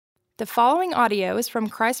The following audio is from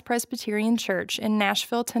Christ Presbyterian Church in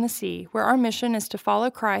Nashville, Tennessee, where our mission is to follow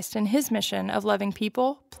Christ in his mission of loving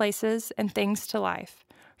people, places, and things to life.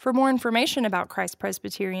 For more information about Christ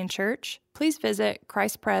Presbyterian Church, please visit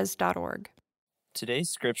christpres.org. Today's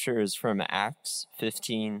scripture is from Acts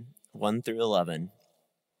 15, 1 through 11.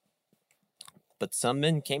 But some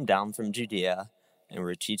men came down from Judea and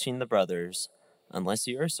were teaching the brothers, unless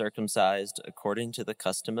you are circumcised according to the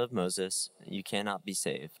custom of Moses, you cannot be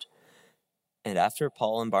saved. And after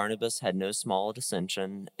Paul and Barnabas had no small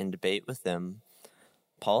dissension and debate with them,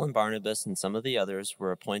 Paul and Barnabas and some of the others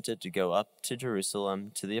were appointed to go up to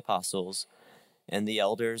Jerusalem to the apostles and the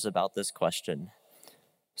elders about this question.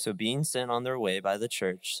 So being sent on their way by the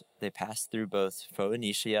church, they passed through both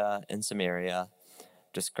Phoenicia and Samaria,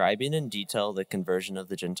 describing in detail the conversion of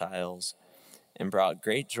the Gentiles, and brought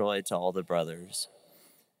great joy to all the brothers.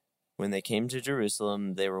 When they came to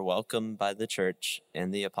Jerusalem, they were welcomed by the church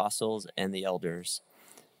and the apostles and the elders,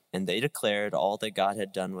 and they declared all that God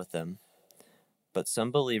had done with them. But some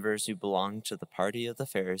believers who belonged to the party of the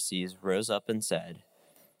Pharisees rose up and said,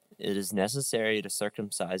 "It is necessary to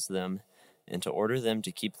circumcise them and to order them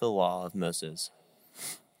to keep the law of Moses."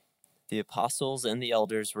 The apostles and the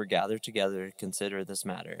elders were gathered together to consider this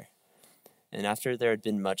matter. And after there had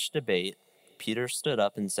been much debate, Peter stood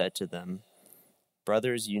up and said to them,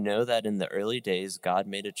 "Brothers, you know that in the early days God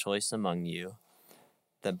made a choice among you,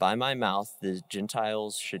 that by my mouth the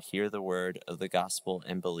Gentiles should hear the word of the gospel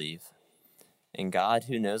and believe. And God,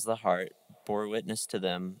 who knows the heart, bore witness to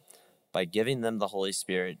them by giving them the Holy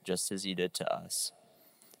Spirit just as he did to us.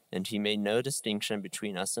 And he made no distinction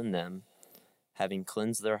between us and them, having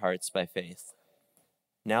cleansed their hearts by faith.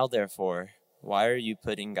 Now therefore, why are you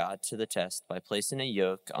putting God to the test by placing a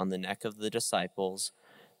yoke on the neck of the disciples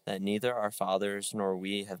that neither our fathers nor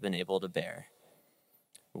we have been able to bear?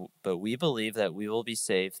 But we believe that we will be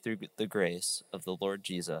saved through the grace of the Lord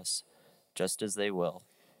Jesus, just as they will."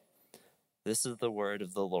 This is the word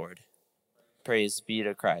of the Lord. Praise be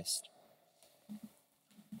to Christ.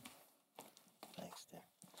 Thanks, Tim.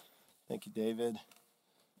 Thank you, David.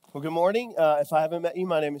 Well, good morning. If I haven't met you,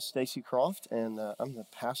 my name is Stacy Croft, and I'm the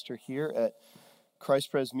pastor here at Christ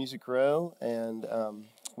Pres Music Row, and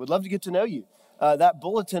would love to get to know you. That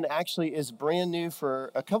bulletin actually is brand new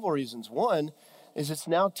for a couple reasons. One is it's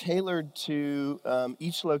now tailored to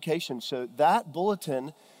each location. So that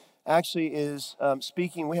bulletin actually is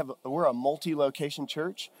speaking. We're a multi-location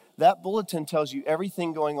church. That bulletin tells you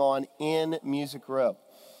everything going on in Music Row.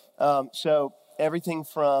 So everything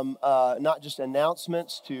from not just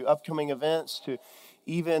announcements to upcoming events to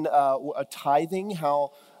even a tithing,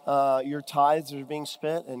 how your tithes are being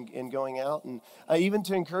spent and going out. And even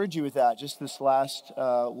to encourage you with that, just this last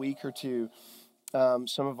week or two,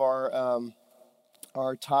 some of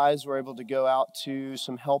our tithes were able to go out to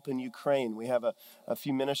some help in Ukraine. We have a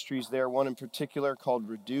few ministries there, one in particular called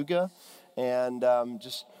Raduga, and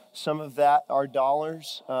just some of that, our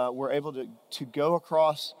dollars, were able to go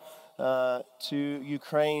across to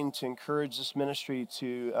Ukraine to encourage this ministry.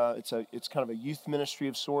 It's kind of a youth ministry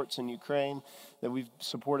of sorts in Ukraine that we've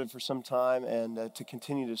supported for some time, and to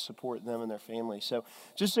continue to support them and their family. So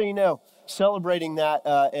just so you know, celebrating that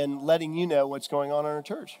and letting you know what's going on in our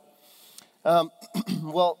church.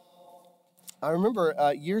 Well, I remember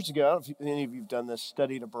years ago, I don't know if any of you have done this,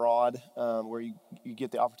 studied abroad, where you get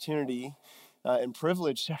the opportunity and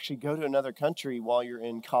privilege to actually go to another country while you're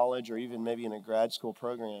in college or even maybe in a grad school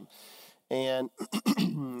program, and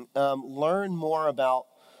learn more about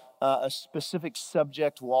a specific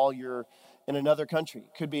subject while you're in another country.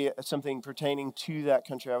 It could be something pertaining to that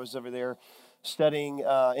country. I was over there studying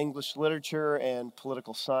English literature and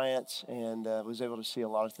political science, and was able to see a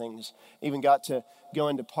lot of things. Even got to go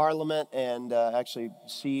into Parliament and actually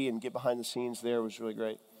see and get behind the scenes there. It was really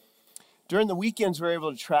great. During the weekends, we were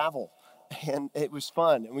able to travel, and it was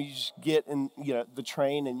fun. And we just get in the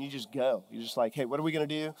train and you just go. You're just like, hey, what are we going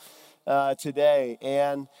to do today?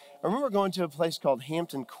 And I remember going to a place called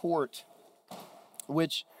Hampton Court,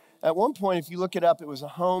 which at one point, if you look it up, it was a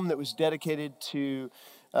home that was dedicated to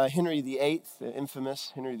Henry VIII, the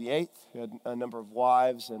infamous Henry VIII, who had a number of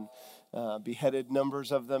wives and beheaded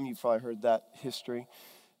numbers of them. You've probably heard that history.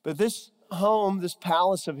 But this home, this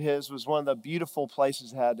palace of his, was one of the beautiful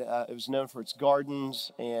places. It was known for its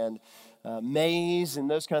gardens and maze and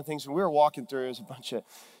those kind of things. When we were walking through, it was a bunch of,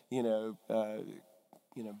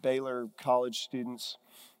 Baylor college students,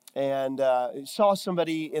 and saw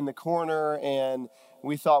somebody in the corner, and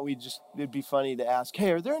we thought it'd be funny to ask,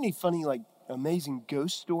 hey, are there any funny, amazing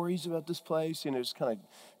ghost stories about this place? Just kind of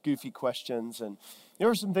goofy questions. And there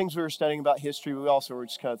were some things we were studying about history. We also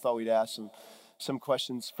just kind of thought we'd ask some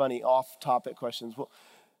questions, funny off-topic questions. Well,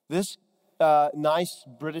 This nice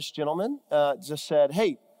British gentleman just said,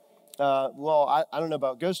 hey, well, I don't know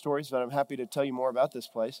about ghost stories, but I'm happy to tell you more about this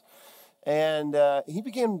place. And he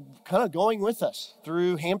began kind of going with us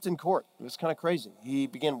through Hampton Court. It was kind of crazy. He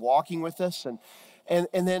began walking with us, and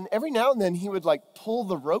then every now and then he would like pull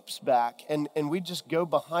the ropes back, and we'd just go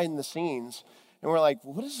behind the scenes. And we're like,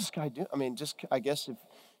 what does this guy do? I mean, just I guess if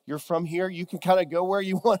you're from here, you can kind of go where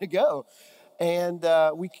you want to go. And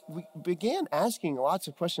we began asking lots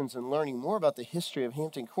of questions and learning more about the history of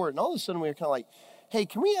Hampton Court. And all of a sudden we were kind of like, hey,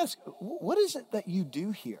 can we ask, what is it that you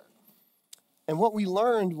do here? And what we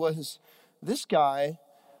learned was this guy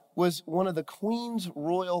was one of the Queen's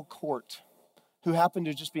royal court who happened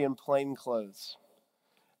to just be in plain clothes.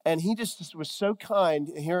 And he just was so kind.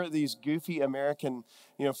 Here are these goofy American,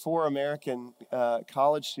 4 American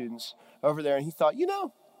college students over there. And he thought,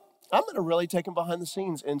 I'm going to really take them behind the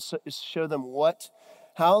scenes and show them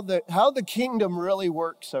how the kingdom really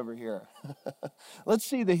works over here. Let's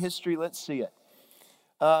see the history. Let's see it.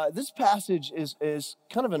 This passage is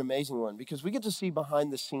kind of an amazing one because we get to see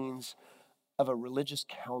behind the scenes of a religious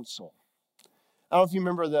council. I don't know if you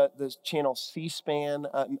remember the channel C-SPAN.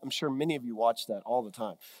 I'm sure many of you watch that all the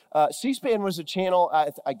time. C-SPAN was a channel,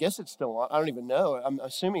 I guess it's still on. I don't even know. I'm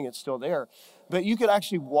assuming it's still there. But you could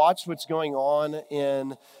actually watch what's going on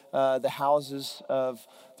in the houses of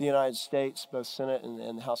the United States, both Senate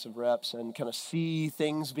and the House of Reps, and kind of see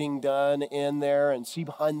things being done in there and see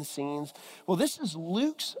behind the scenes. Well, this is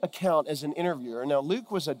Luke's account as an interviewer. Now,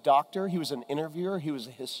 Luke was a doctor. He was an interviewer. He was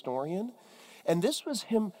a historian. And this was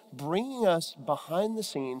him bringing us behind the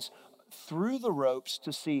scenes through the ropes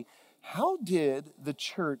to see how did the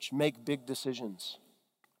church make big decisions.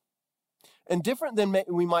 And different than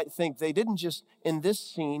we might think, they didn't just, in this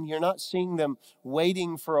scene, you're not seeing them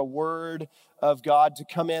waiting for a word of God to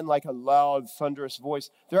come in like a loud, thunderous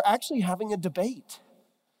voice. They're actually having a debate.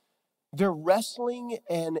 They're wrestling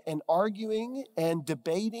and arguing and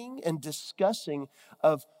debating and discussing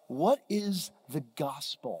of what is the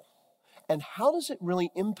gospel. And how does it really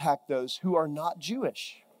impact those who are not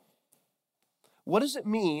Jewish? What does it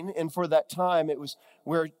mean? And for that time, it was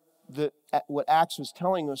where what Acts was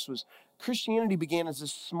telling us was Christianity began as a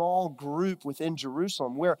small group within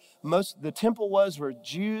Jerusalem where the temple was, where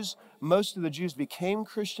most of the Jews became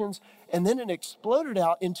Christians. And then it exploded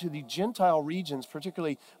out into the Gentile regions,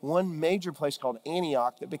 particularly one major place called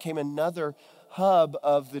Antioch that became another hub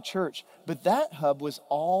of the church. But that hub was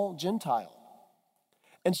all Gentile.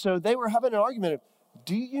 And so they were having an argument of,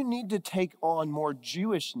 do you need to take on more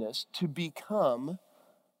Jewishness to become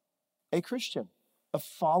a Christian, a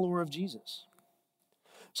follower of Jesus?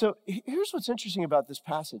 So here's what's interesting about this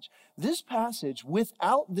passage. This passage,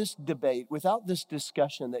 without this debate, without this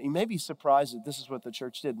discussion, that you may be surprised that this is what the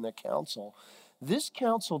church did in the council, this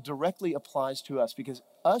council directly applies to us because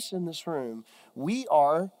us in this room, we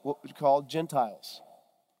are what we call Gentiles.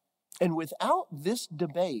 And without this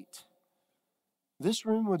debate, this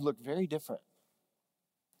room would look very different.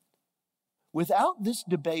 Without this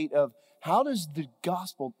debate of how does the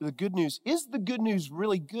gospel, the good news, is the good news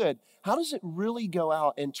really good? How does it really go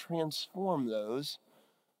out and transform those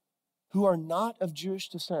who are not of Jewish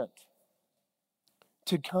descent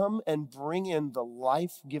to come and bring in the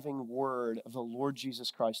life-giving word of the Lord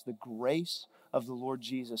Jesus Christ, the grace of the Lord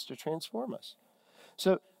Jesus to transform us?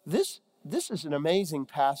 So this is an amazing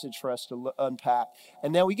passage for us to unpack.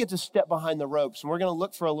 And now we get to step behind the ropes. And we're going to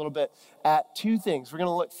look for a little bit at two things. We're going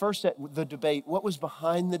to look first at the debate. What was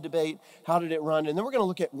behind the debate? How did it run? And then we're going to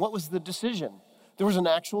look at what was the decision. There was an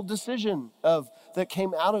actual decision that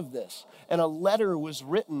came out of this. And a letter was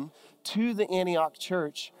written to the Antioch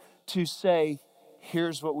church to say,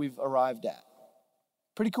 here's what we've arrived at.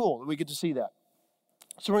 Pretty cool that we get to see that.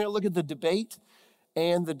 So we're going to look at the debate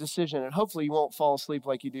and the decision. And hopefully you won't fall asleep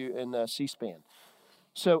like you do in C-SPAN.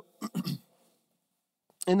 So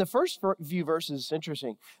in the first few verses, it's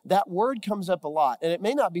interesting. That word comes up a lot. And it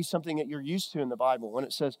may not be something that you're used to in the Bible when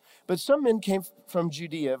it says, but some men came from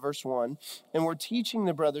Judea, verse 1, and were teaching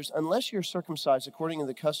the brothers, unless you're circumcised according to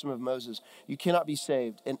the custom of Moses, you cannot be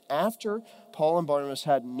saved. And after Paul and Barnabas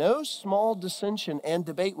had no small dissension and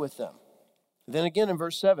debate with them. Then again in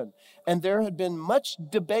verse 7, and there had been much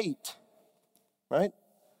debate. Right?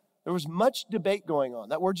 There was much debate going on.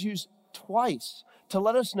 That word's used twice to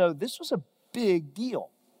let us know this was a big deal.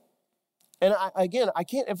 And I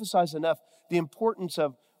can't emphasize enough the importance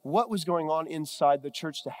of what was going on inside the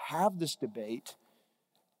church to have this debate.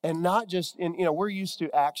 And not just we're used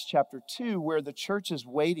to Acts chapter 2, where the church is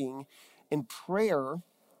waiting in prayer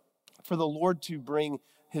for the Lord to bring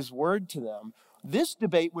his word to them. This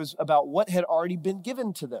debate was about what had already been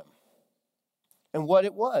given to them. and what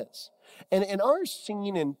it was. And in our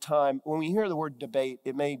scene and time, when we hear the word debate,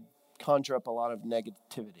 it may conjure up a lot of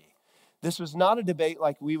negativity. This was not a debate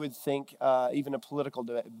like we would think, even a political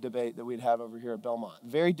debate that we'd have over here at Belmont.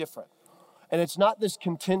 Very different. And it's not this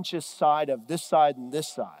contentious side of this side and this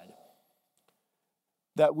side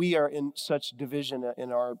that we are in such division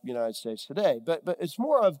in our United States today. But it's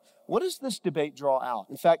more of, what does this debate draw out?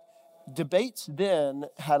 In fact, debates then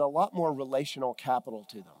had a lot more relational capital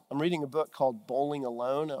to them. I'm reading a book called Bowling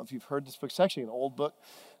Alone. I don't know if you've heard this book. It's actually an old book.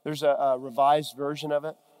 There's a revised version of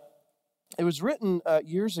it. It was written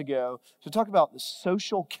years ago to talk about the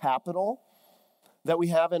social capital that we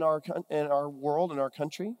have in our world, in our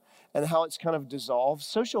country, and how it's kind of dissolved.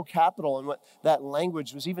 Social capital, and what that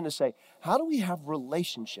language was even to say, how do we have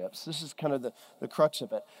relationships? This is kind of the crux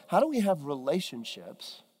of it. How do we have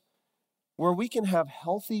relationships where we can have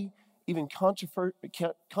healthy, even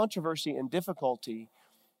controversy and difficulty,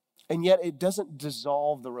 and yet it doesn't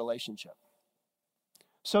dissolve the relationship?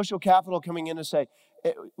 Social capital coming in to say,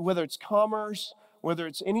 whether it's commerce, whether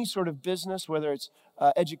it's any sort of business, whether it's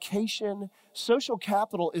education, social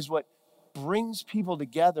capital is what brings people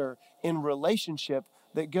together in relationship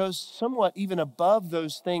that goes somewhat even above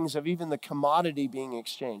those things of even the commodity being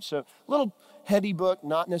exchanged. So a little heady book,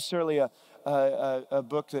 not necessarily a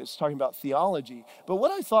book that's talking about theology. But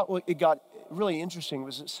what I thought it got really interesting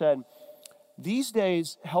was it said, these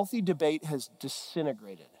days, healthy debate has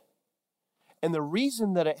disintegrated. And the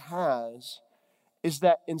reason that it has is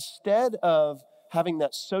that instead of having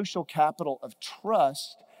that social capital of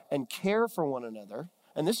trust and care for one another,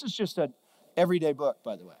 and this is just an everyday book,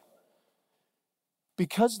 by the way,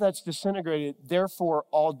 because that's disintegrated, therefore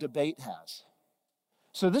all debate has.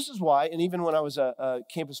 So this is why, and even when I was a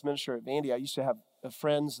campus minister at Vandy, I used to have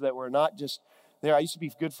friends that were not just there. I used to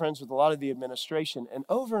be good friends with a lot of the administration, and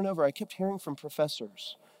over, I kept hearing from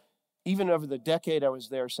professors, even over the decade I was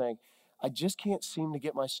there, saying, I just can't seem to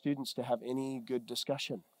get my students to have any good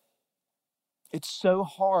discussion. It's so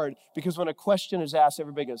hard because when a question is asked,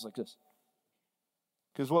 everybody goes like this.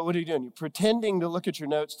 Because what are you doing? You're pretending to look at your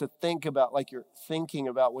notes to think about, like you're thinking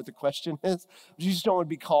about what the question is. You just don't want to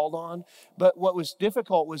be called on. But what was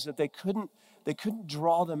difficult was that they couldn't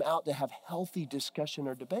draw them out to have healthy discussion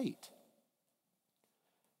or debate.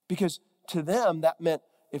 Because to them, that meant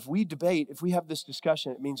if we debate, if we have this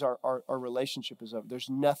discussion, it means our relationship is over. There's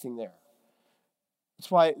nothing there. That's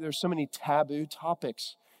why there's so many taboo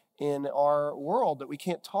topics in our world that we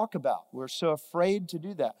can't talk about. We're so afraid to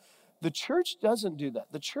do that. The church doesn't do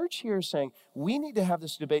that. The church here is saying we need to have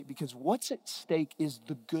this debate because what's at stake is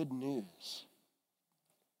the good news.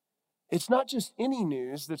 It's not just any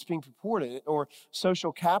news that's being purported or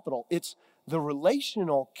social capital. It's the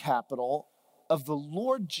relational capital of the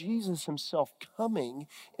Lord Jesus himself coming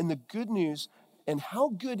in the good news. And how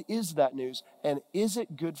good is that news? And is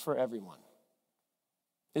it good for everyone?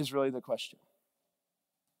 Is really the question.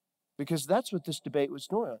 Because that's what this debate was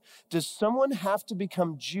going on. Does someone have to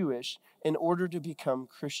become Jewish in order to become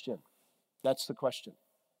Christian? That's the question.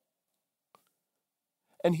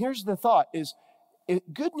 And here's the thought is,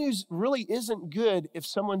 good news really isn't good if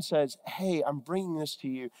someone says, hey, I'm bringing this to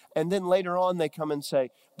you. And then later on they come and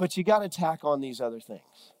say, but you got to tack on these other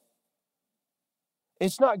things.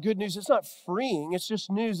 It's not good news. It's not freeing. It's just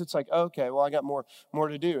news. It's like, okay, well, I got more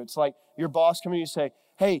to do. It's like your boss coming to you and say,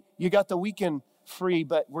 hey, you got the weekend free,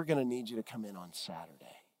 but we're going to need you to come in on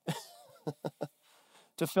Saturday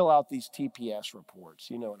to fill out these TPS reports.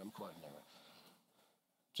 You know what I'm quoting there.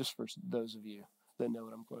 Just for those of you that know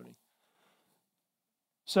what I'm quoting.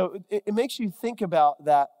 So it makes you think about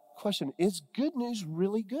that question. Is good news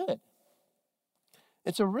really good?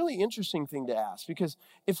 It's a really interesting thing to ask because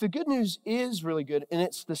if the good news is really good and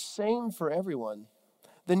it's the same for everyone,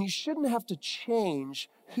 then you shouldn't have to change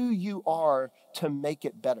who you are to make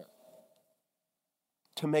it better,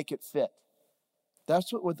 to make it fit.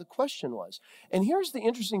 That's what the question was. And here's the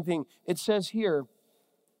interesting thing. It says here,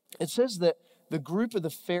 it says that the group of the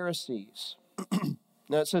Pharisees,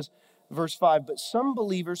 now it says, verse 5, but some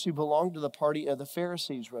believers who belonged to the party of the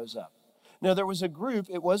Pharisees rose up. Now, there was a group,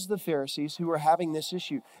 it was the Pharisees, who were having this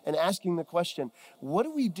issue and asking the question, what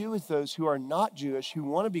do we do with those who are not Jewish, who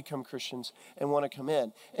want to become Christians and want to come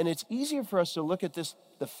in? And it's easier for us to look at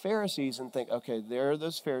the Pharisees and think, okay, there are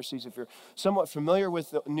those Pharisees. If you're somewhat familiar with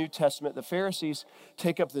the New Testament, the Pharisees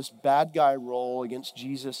take up this bad guy role against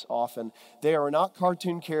Jesus often. They are not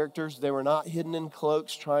cartoon characters. They were not hidden in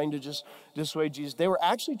cloaks trying to just dissuade Jesus. They were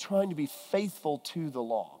actually trying to be faithful to the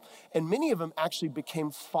law. And many of them actually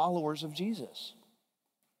became followers of Jesus,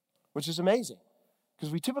 which is amazing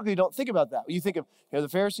Because we typically don't think about that. You think of the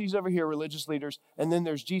Pharisees over here, religious leaders, and then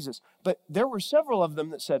there's Jesus. But there were several of them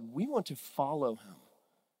that said, we want to follow him.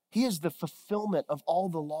 He is the fulfillment of all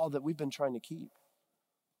the law that we've been trying to keep.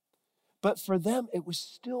 But for them, it was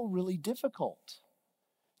still really difficult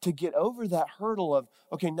to get over that hurdle of,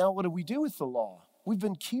 okay, now what do we do with the law? We've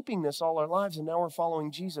been keeping this all our lives, and now we're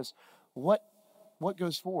following Jesus. What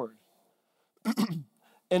goes forward?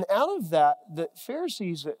 And out of that, the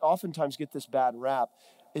Pharisees that oftentimes get this bad rap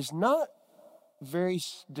is not very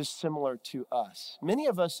dissimilar to us. Many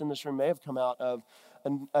of us in this room may have come out of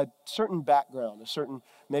a certain background, a certain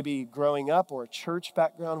maybe growing up or a church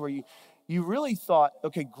background where you really thought,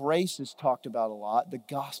 okay, grace is talked about a lot, the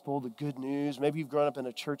gospel, the good news. Maybe you've grown up in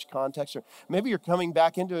a church context, or maybe you're coming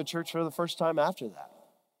back into a church for the first time after that.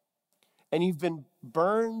 And you've been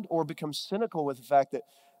burned or become cynical with the fact that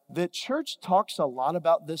the church talks a lot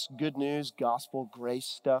about this good news, gospel, grace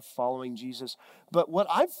stuff, following Jesus. But what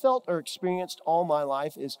I've felt or experienced all my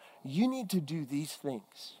life is you need to do these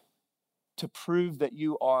things to prove that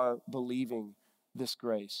you are believing this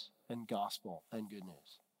grace and gospel and good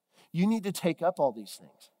news. You need to take up all these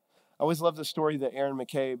things. I always love the story that Erin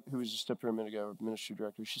McCabe, who was just up here a minute ago, ministry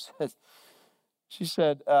director, she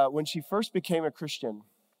said when she first became a Christian,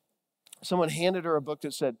 someone handed her a book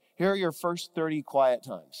that said, here are your first 30 quiet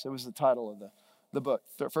times. It was the title of the book.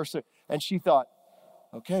 And she thought,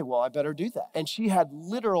 okay, well, I better do that. And she had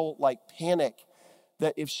literal panic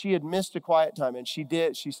that if she had missed a quiet time, and she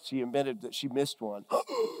did, she admitted that she missed one.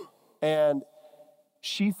 And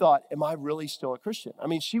she thought, am I really still a Christian? I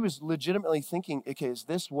mean, she was legitimately thinking, okay, is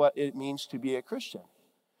this what it means to be a Christian?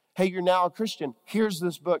 Hey, you're now a Christian. Here's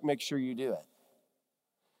this book. Make sure you do it.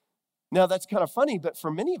 Now, that's kind of funny, but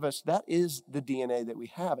for many of us, that is the DNA that we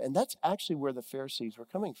have. And that's actually where the Pharisees were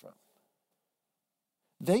coming from.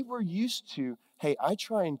 They were used to, hey, I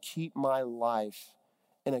try and keep my life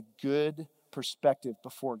in a good perspective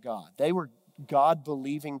before God. They were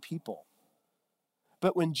God-believing people.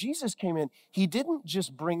 But when Jesus came in, he didn't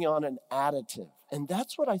just bring on an additive. And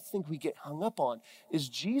that's what I think we get hung up on. Is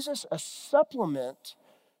Jesus a supplement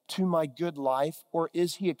to my good life, or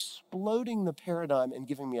is he exploding the paradigm and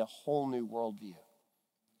giving me a whole new worldview?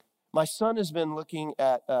 My son has been looking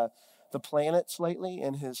at the planets lately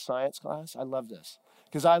in his science class. I love this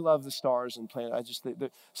because I love the stars and planets. I just think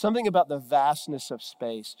something about the vastness of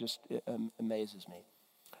space just amazes me.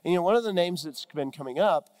 And one of the names that's been coming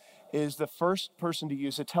up is the first person to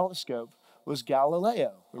use a telescope was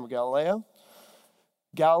Galileo. Remember Galileo?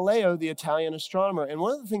 Galileo, the Italian astronomer. And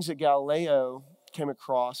one of the things that Galileo came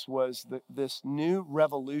across was this new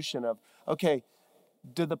revolution of, okay,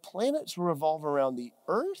 do the planets revolve around the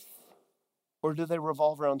Earth or do they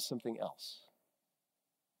revolve around something else?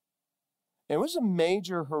 And it was a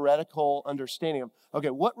major heretical understanding of, okay,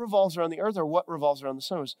 what revolves around the Earth or what revolves around the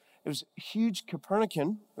sun? It was huge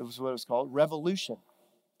Copernican, it was what it was called, revolution,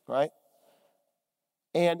 right?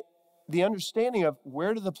 And the understanding of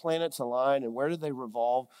where do the planets align and where do they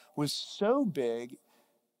revolve was so big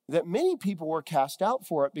that many people were cast out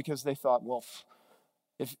for it because they thought, well,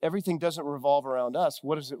 if everything doesn't revolve around us,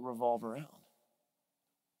 what does it revolve around?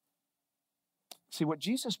 See, what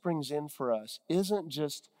Jesus brings in for us isn't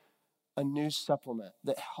just a new supplement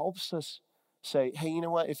that helps us say, hey, you know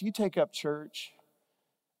what? If you take up church,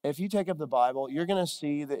 if you take up the Bible, you're going to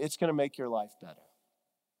see that it's going to make your life better.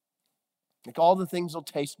 Like all the things will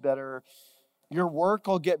taste better. Your work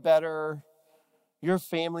will get better. Your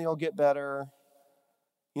family will get better.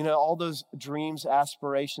 All those dreams,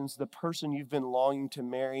 aspirations, the person you've been longing to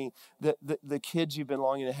marry, the kids you've been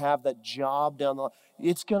longing to have, that job down the line,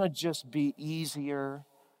 it's going to just be easier.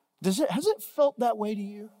 Has it felt that way to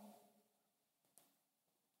you?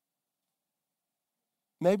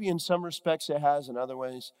 Maybe in some respects it has, in other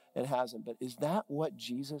ways it hasn't. But is that what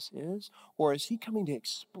Jesus is? Or is he coming to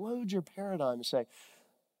explode your paradigm and say,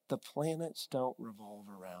 the planets don't revolve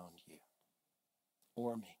around you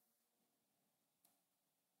or me?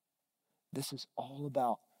 This is all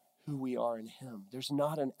about who we are in him. There's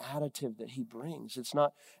not an additive that he brings. It's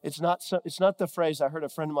not the phrase I heard a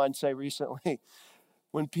friend of mine say recently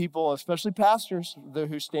when people, especially pastors,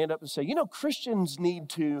 who stand up and say, Christians need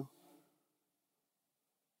to.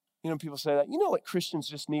 People say that. You know what Christians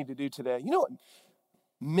just need to do today? You know what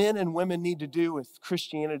men and women need to do with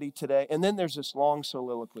Christianity today? And then there's this long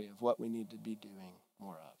soliloquy of what we need to be doing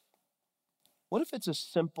more of. What if it's a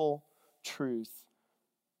simple truth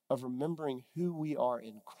of remembering who we are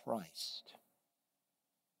in Christ,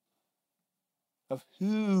 of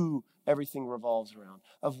who everything revolves around,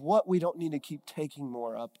 of what we don't need to keep taking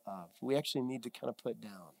more up of. We actually need to kind of put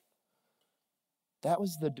down. That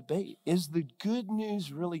was the debate. Is the good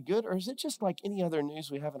news really good, or is it just like any other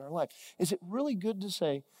news we have in our life? Is it really good to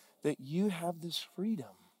say that you have this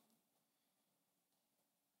freedom?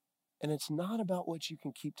 And it's not about what you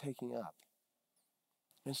can keep taking up.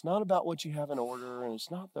 It's not about what you have in order, and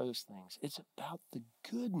it's not those things. It's about the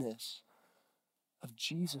goodness of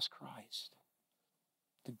Jesus Christ.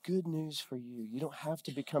 The good news for you. You don't have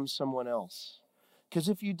to become someone else. Because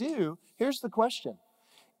if you do, here's the question.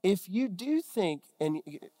 If you do think, and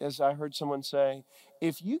as I heard someone say,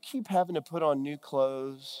 if you keep having to put on new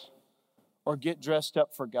clothes or get dressed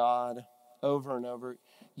up for God over and over,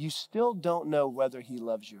 you still don't know whether he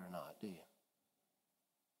loves you or not, do you?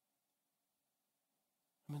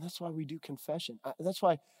 I mean, that's why we do confession. That's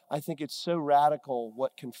why I think it's so radical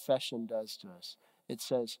what confession does to us. It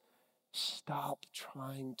says, stop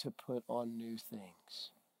trying to put on new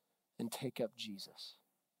things and take up Jesus.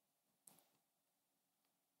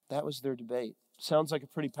 That was their debate. Sounds like a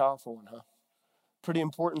pretty powerful one, huh? Pretty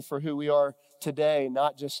important for who we are today,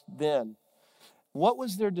 not just then. What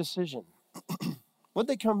was their decision? What'd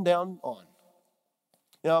they come down on?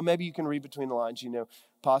 You know, maybe you can read between the lines,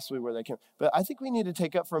 possibly where they came. But I think we need to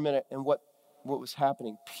take up for a minute and what was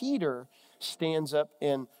happening. Peter stands up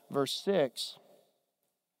in verse 6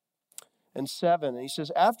 and 7, and he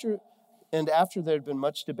says, after there had been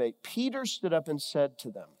much debate, Peter stood up and said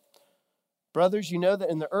to them, brothers, you know that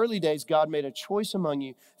in the early days God made a choice among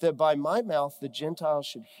you that by my mouth the Gentiles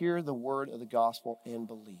should hear the word of the gospel and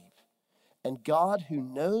believe. And God, who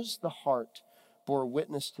knows the heart, bore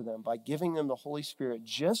witness to them by giving them the Holy Spirit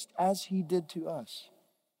just as he did to us.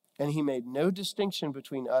 And he made no distinction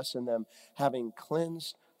between us and them, having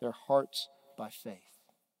cleansed their hearts by faith.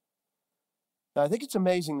 Now, I think it's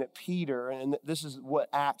amazing that Peter, and this is what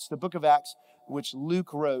Acts, the book of Acts, which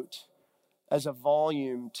Luke wrote as a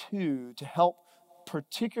volume 2 to help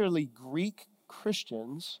particularly Greek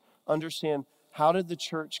Christians understand how did the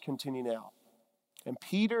church continue now. And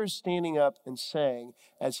Peter is standing up and saying,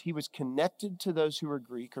 as he was connected to those who were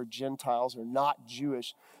Greek or Gentiles or not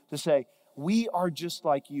Jewish, to say, we are just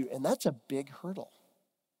like you. And that's a big hurdle.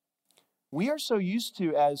 We are so used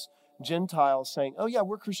to, as Gentiles, saying, oh yeah,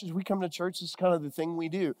 we're Christians, we come to church, this is kind of the thing we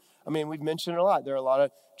do. I mean, we've mentioned it a lot. There are a lot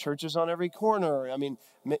of churches on every corner. I mean,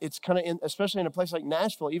 it's kind of, especially in a place like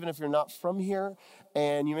Nashville, even if you're not from here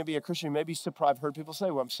and you may be a Christian, you may be surprised. I've heard people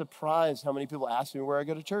say, well, I'm surprised how many people ask me where I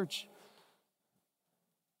go to church.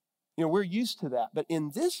 We're used to that. But in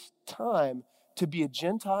this time, to be a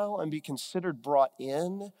Gentile and be considered brought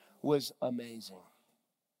in was amazing.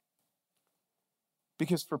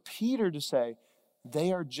 Because for Peter to say,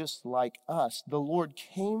 they are just like us, the Lord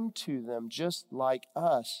came to them just like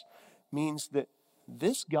us, means that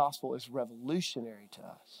this gospel is revolutionary to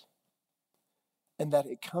us. And that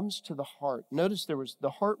it comes to the heart. Notice the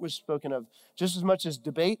heart was spoken of just as much as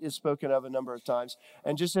debate is spoken of a number of times.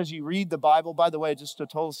 And just as you read the Bible, by the way, just a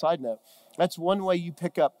total side note, that's one way you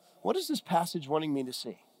pick up, what is this passage wanting me to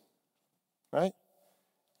see? Right?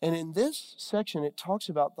 And in this section, it talks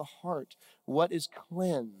about the heart. What is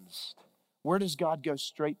cleansed? Where does God go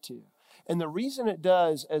straight to? And the reason it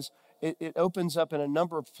does, as it opens up in a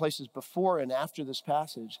number of places before and after this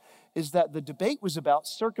passage, is that the debate was about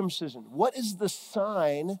circumcision. What is the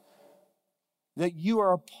sign that you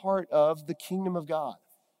are a part of the kingdom of God?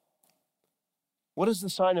 What is the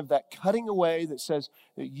sign of that cutting away that says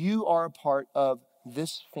that you are a part of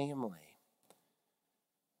this family?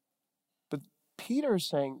 But Peter is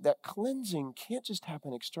saying that cleansing can't just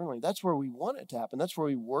happen externally. That's where we want it to happen. That's where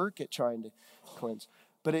we work at trying to cleanse.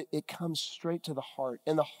 But it comes straight to the heart.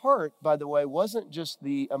 And the heart, by the way, wasn't just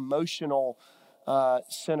the emotional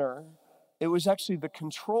center. It was actually the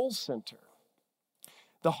control center.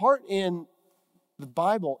 The heart in the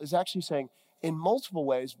Bible is actually saying, in multiple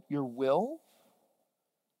ways, your will,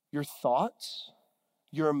 your thoughts,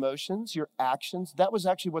 your emotions, your actions. That was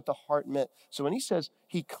actually what the heart meant. So when he says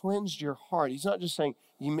he cleansed your heart, he's not just saying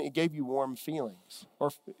he gave you warm feelings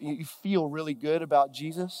or you feel really good about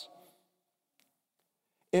Jesus.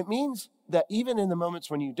 It means that even in the moments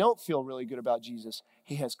when you don't feel really good about Jesus,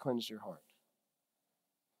 he has cleansed your heart.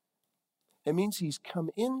 It means he's come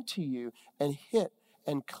into you and hit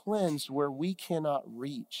and cleansed where we cannot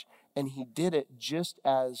reach. And he did it just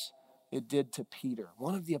as it did to Peter,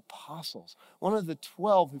 one of the apostles, one of the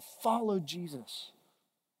 12 who followed Jesus.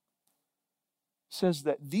 Says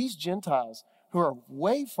that these Gentiles who are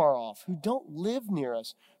way far off, who don't live near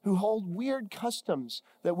us, who hold weird customs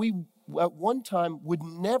that we at one time would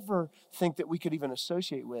never think that we could even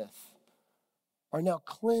associate with, are now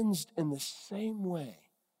cleansed in the same way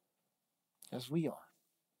as we are,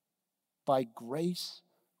 by grace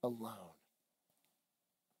alone.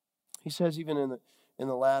 He says even in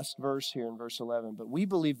the last verse here in verse 11, but we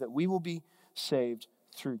believe that we will be saved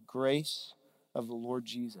through grace of the Lord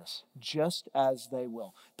Jesus, just as they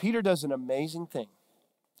will. Peter does an amazing thing.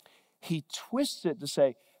 He twists it to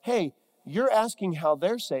say, hey, you're asking how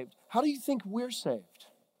they're saved. How do you think we're saved?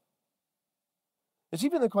 It's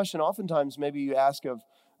even the question oftentimes maybe you ask of,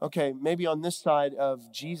 okay, maybe on this side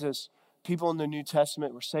of Jesus, people in the New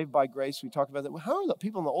Testament were saved by grace. We talk about that. Well, how are the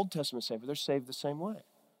people in the Old Testament saved? They're saved the same way.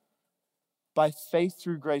 By faith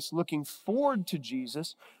through grace, looking forward to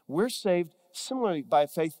Jesus. We're saved similarly by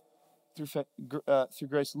faith through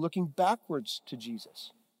grace, looking backwards to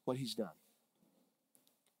Jesus, what he's done.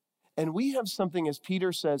 And we have something, as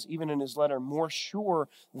Peter says, even in his letter, more sure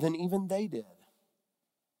than even they did.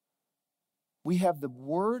 We have the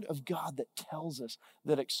word of God that tells us,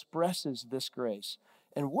 that expresses this grace.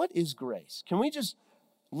 And what is grace? Can we just,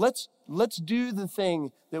 let's do the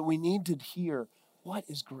thing that we need to hear. What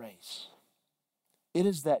is grace? It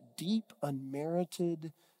is that deep,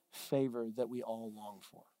 unmerited favor that we all long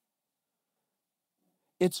for.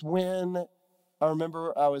 It's when, I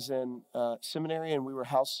remember I was in seminary and we were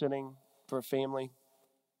house sitting for a family,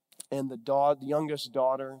 and the youngest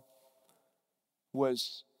daughter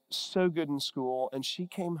was so good in school, and she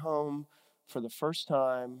came home for the first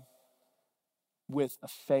time with a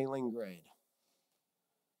failing grade.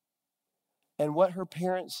 And what her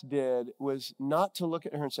parents did was not to look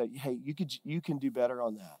at her and say, hey, you can do better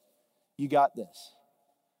on that. You got this.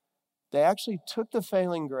 They actually took the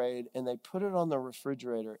failing grade and they put it on the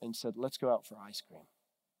refrigerator and said, let's go out for ice cream.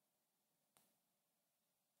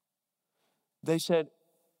 They said,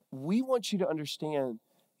 we want you to understand,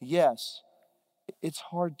 yes, it's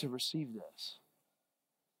hard to receive this.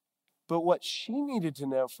 But what she needed to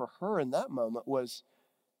know for her in that moment was,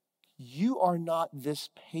 you are not this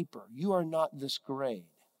paper. You are not this grade.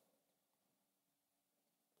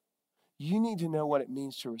 You need to know what it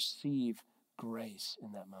means to receive grace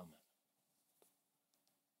in that moment.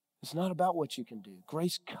 It's not about what you can do.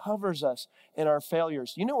 Grace covers us in our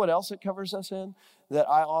failures. You know what else it covers us in that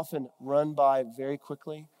I often run by very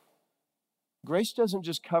quickly? Grace doesn't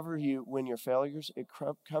just cover you when you're failures, it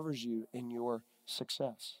covers you in your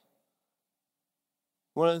success.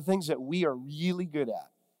 One of the things that we are really good at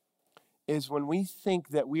is when we think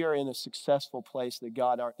that we are in a successful place,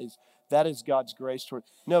 that is God's grace toward.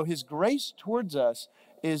 No, his grace towards us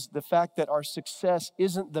is the fact that our success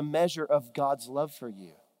isn't the measure of God's love for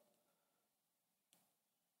you.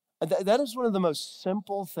 That is one of the most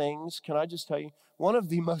simple things, can I just tell you?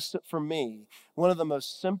 For me, one of the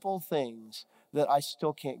most simple things that I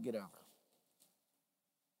still can't get over.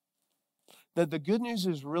 That the good news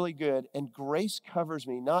is really good, and grace covers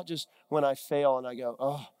me, not just when I fail and I go,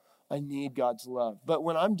 oh, I need God's love. But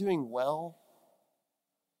when I'm doing well,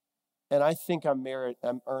 and I think I'm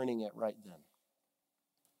earning it right then.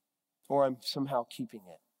 Or I'm somehow keeping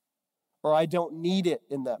it. Or I don't need it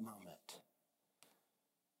in that moment.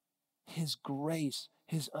 His grace,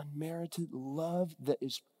 his unmerited love that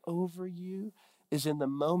is over you is in the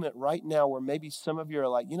moment right now where maybe some of you are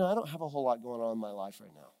like, I don't have a whole lot going on in my life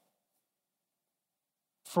right now.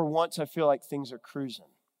 For once, I feel like things are cruising.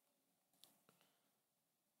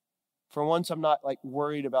 For once, I'm not like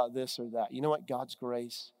worried about this or that. You know what? God's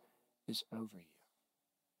grace is over you.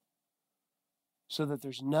 So that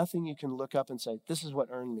there's nothing you can look up and say, this is what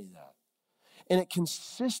earned me that. And it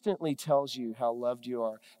consistently tells you how loved you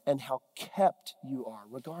are and how kept you are,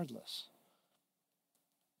 regardless.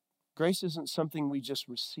 Grace isn't something we just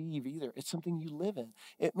receive either. It's something you live in.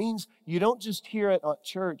 It means you don't just hear it at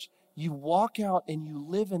church. You walk out and you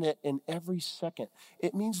live in it in every second.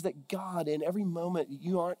 It means that God, in every moment,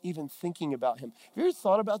 you aren't even thinking about him. Have you ever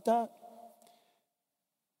thought about that?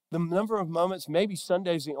 The number of moments, maybe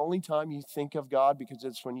Sunday's the only time you think of God because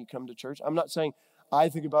it's when you come to church. I'm not saying I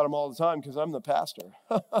think about him all the time because I'm the pastor.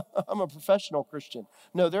 I'm a professional Christian.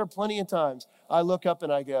 No, there are plenty of times I look up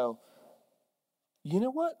and I go, you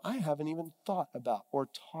know what? I haven't even thought about or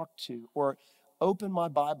talked to or opened my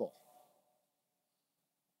Bible.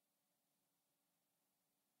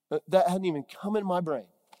 That hadn't even come in my brain.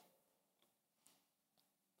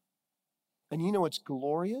 And you know what's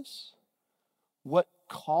glorious? What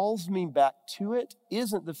calls me back to it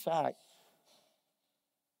isn't the fact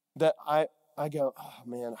that I go, oh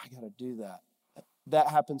man, I got to do that. That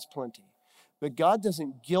happens plenty. But God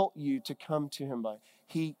doesn't guilt you to come to him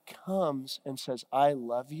he comes and says, I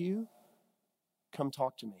love you. Come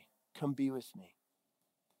talk to me. Come be with me.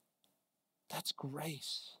 That's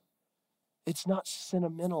grace. It's not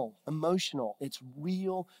sentimental, emotional. It's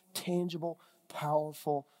real, tangible,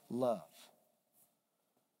 powerful love.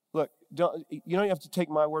 Look, you don't have to take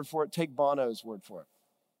my word for it. Take Bono's word for it.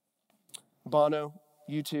 Bono,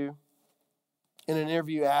 U2, in an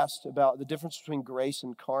interview asked about the difference between grace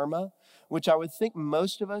and karma, which I would think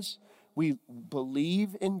most of us, we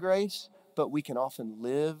believe in grace, but we can often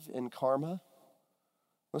live in karma.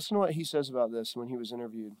 Listen to what he says about this when he was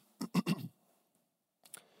interviewed.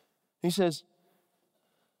 He says,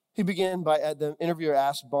 the interviewer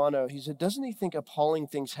asked Bono, he said, doesn't he think appalling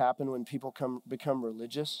things happen when people become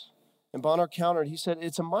religious? And Bono countered, he said,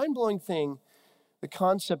 it's a mind-blowing thing, the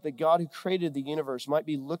concept that God who created the universe might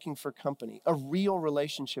be looking for company, a real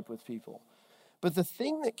relationship with people. But the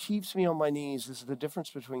thing that keeps me on my knees is the difference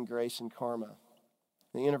between grace and karma.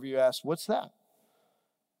 The interviewer asked, what's that?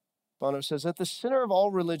 Bono says, at the center of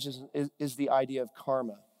all religions is the idea of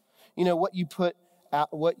karma. You know, what you put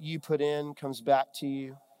in comes back to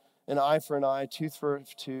you. An eye for an eye, tooth for a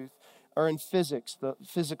tooth. Or in physics, the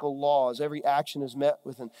physical laws, every action is met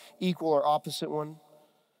with an equal or opposite one.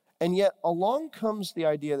 And yet along comes the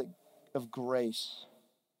idea of grace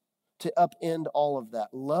to upend all of that.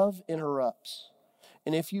 Love interrupts.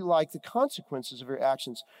 And if you like, the consequences of your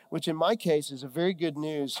actions, which in my case is a very good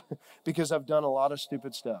news because I've done a lot of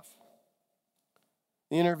stupid stuff.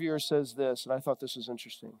 The interviewer says this, and I thought this was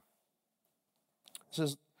interesting. It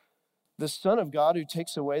says, the Son of God who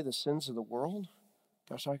takes away the sins of the world?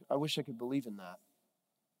 Gosh, I wish I could believe in that.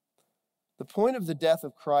 The point of the death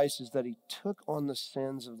of Christ is that he took on the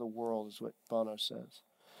sins of the world, is what Bono says,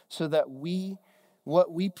 so that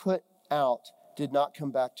what we put out did not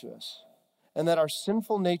come back to us, and that our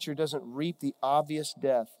sinful nature doesn't reap the obvious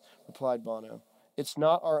death, replied Bono. It's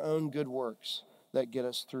not our own good works that get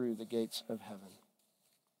us through the gates of heaven.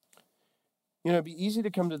 You know, it'd be easy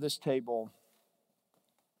to come to this table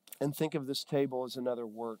and think of this table as another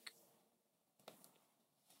work.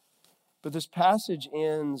 But this passage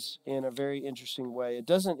ends in a very interesting way. It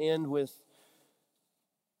doesn't end with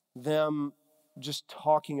them just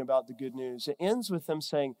talking about the good news. It ends with them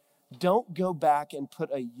saying, don't go back and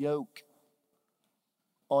put a yoke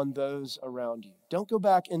on those around you. Don't go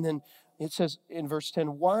back. And then it says in verse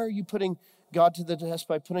 10, why are you putting God to the test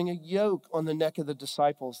by putting a yoke on the neck of the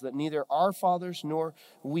disciples that neither our fathers nor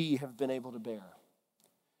we have been able to bear?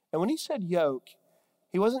 And when he said yoke,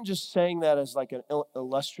 he wasn't just saying that as like an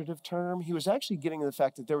illustrative term. He was actually getting to the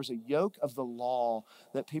fact that there was a yoke of the law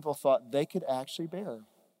that people thought they could actually bear.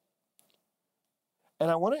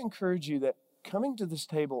 And I want to encourage you that coming to this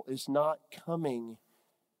table is not coming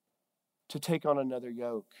to take on another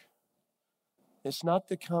yoke. It's not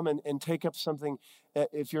to come and take up something.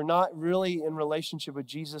 If you're not really in relationship with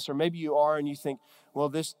Jesus, or maybe you are and you think, well,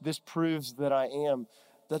 this proves that I am.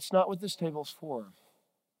 That's not what this table's for.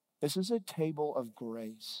 This is a table of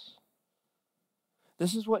grace.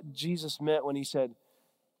 This is what Jesus meant when he said,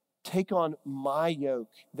 take on my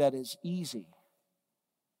yoke that is easy.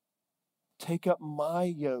 Take up my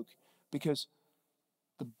yoke because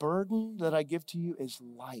the burden that I give to you is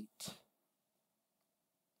light.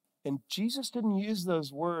 And Jesus didn't use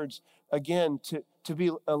those words, again, to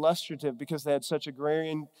be illustrative because they had such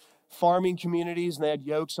agrarian farming communities and they had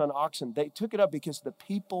yokes on oxen. They took it up because the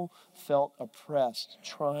people felt oppressed,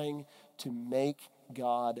 trying to make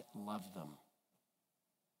God love them.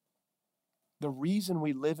 The reason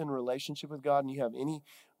we live in relationship with God and you have any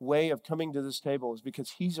way of coming to this table is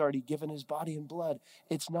because he's already given his body and blood.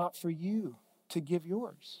 It's not for you to give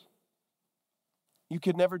yours. You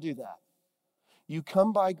could never do that. You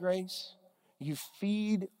come by grace, you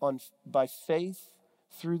feed by faith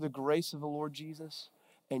through the grace of the Lord Jesus,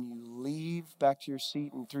 and you leave back to your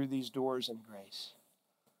seat and through these doors in grace.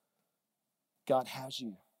 God has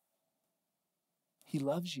you. He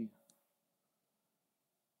loves you.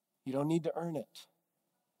 You don't need to earn it.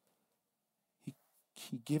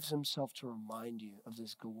 He gives himself to remind you of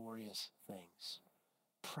these glorious things.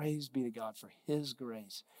 Praise be to God for his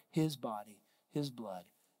grace, his body, his blood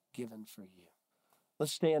given for you.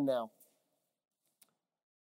 Let's stand now.